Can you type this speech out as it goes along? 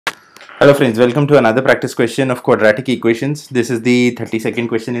Hello friends, welcome to another practice question of quadratic equations. This is the 32nd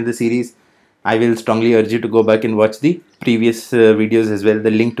question in the series. I will strongly urge you to go back and watch the previous videos as well.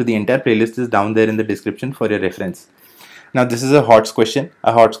 The link to the entire playlist is down there in the description for your reference. Now this is a HOTS question.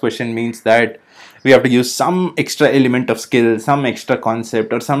 A HOTS question means that we have to use some extra element of skill, some extra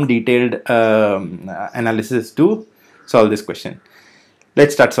concept or some detailed analysis to solve this question.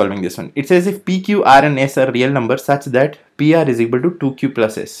 Let's start solving this one. It says if P, Q, R and S are real numbers such that PR is equal to 2Q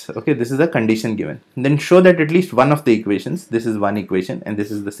plus S. Okay, this is a condition given. Then show that at least one of the equations, this is one equation and this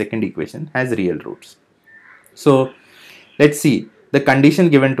is the second equation, has real roots. So let's see the condition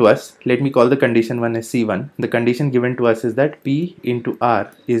given to us. Let me call the condition one as C1. The condition given to us is that P into R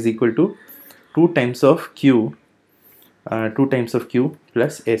is equal to 2 times of Q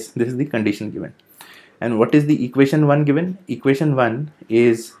plus S. This is the condition given. And what is the equation 1 given? Equation 1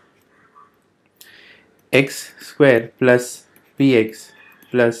 is x square plus px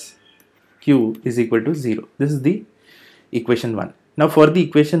plus q is equal to 0. This is the equation 1. Now for the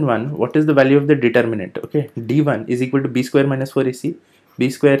equation 1, what is the value of the determinant? Okay, d1 is equal to b square minus 4ac. b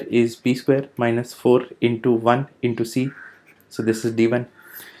square is p square minus 4 into 1 into c. So this is d1.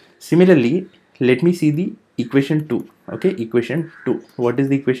 Similarly, let me see the equation 2. Okay, equation 2. What is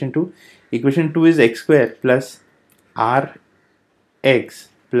the equation 2? Equation 2 is x square plus rx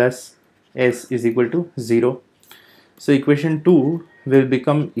plus s is equal to 0. So equation 2 will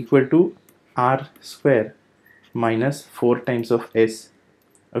become equal to r square minus 4 times of s.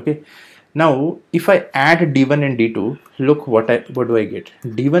 Okay. Now if I add d1 and d2, look what do I get?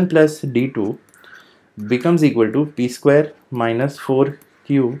 d1 plus d2 becomes equal to p square minus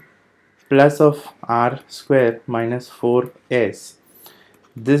 4q plus of r square minus 4s.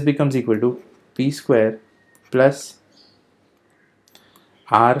 This becomes equal to p square plus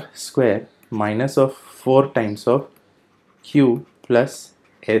r square minus of 4 times of q plus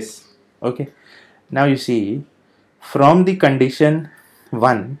s. Okay. Now you see from the condition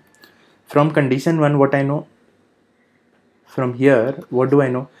 1, what I know? From here, what do I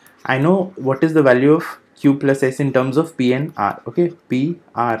know? I know what is the value of q plus s in terms of p and r. Okay, p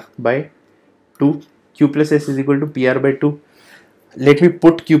r by 2. Q plus s is equal to pr by 2. Let me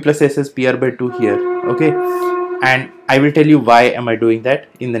put q plus s as pr by 2 here. Okay, and I will tell you why am I doing that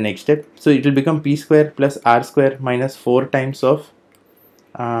in the next step. So it will become p square plus r square minus 4 times of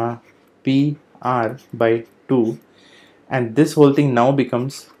pr by 2, and this whole thing now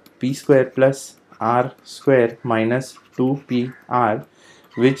becomes p square plus r square minus 2pr,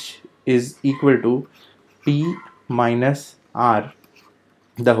 which is equal to p minus r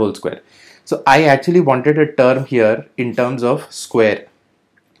the whole square. So I actually wanted a term here in terms of square.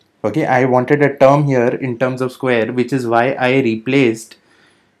 Okay, I wanted a term here in terms of square, which is why I replaced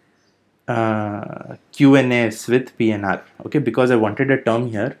q and s with p and r. Okay, because I wanted a term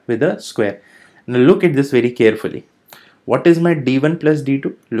here with a square. Now look at this very carefully. What is my d1 plus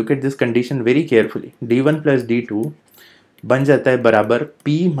d2? Look at this condition very carefully. d1 plus d2 बन जाता है बराबर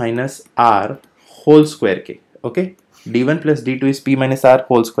p minus r whole square के. Okay, d1 plus d2 is p minus r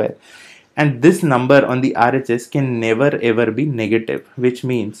whole square. And this number on the RHS can never ever be negative, which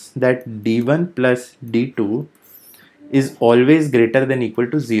means that d1 plus d2 is always greater than equal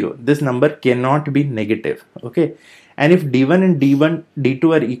to 0. This number cannot be negative. Okay, and if d1 and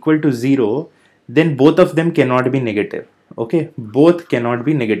d2 are equal to 0, then both of them cannot be negative. Okay, both cannot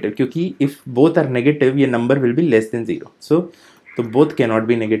be negative, because if both are negative, your number will be less than 0. So both cannot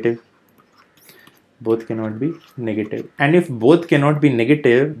be negative. Both cannot be negative, and if both cannot be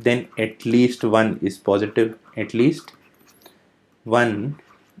negative, then at least one is positive. At least one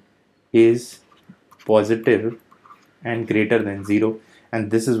is positive and greater than 0,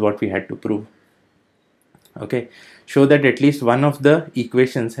 and this is what we had to prove. Okay, show that at least one of the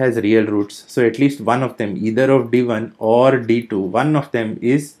equations has real roots. So at least one of them, either of d1 or d2, one of them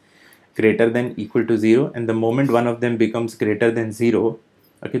is greater than equal to 0, and the moment one of them becomes greater than 0,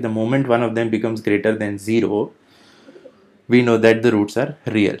 okay, the moment one of them becomes greater than 0, we know that the roots are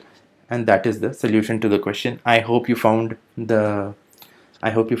real, and that is the solution to the question. I hope you found the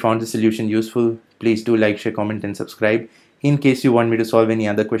solution useful. Please do like, share, comment and subscribe. In case you want me to solve any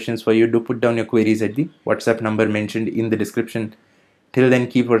other questions for you, do put down your queries at the WhatsApp number mentioned in the description. Till then,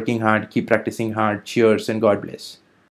 keep working hard, keep practicing hard. Cheers and God bless.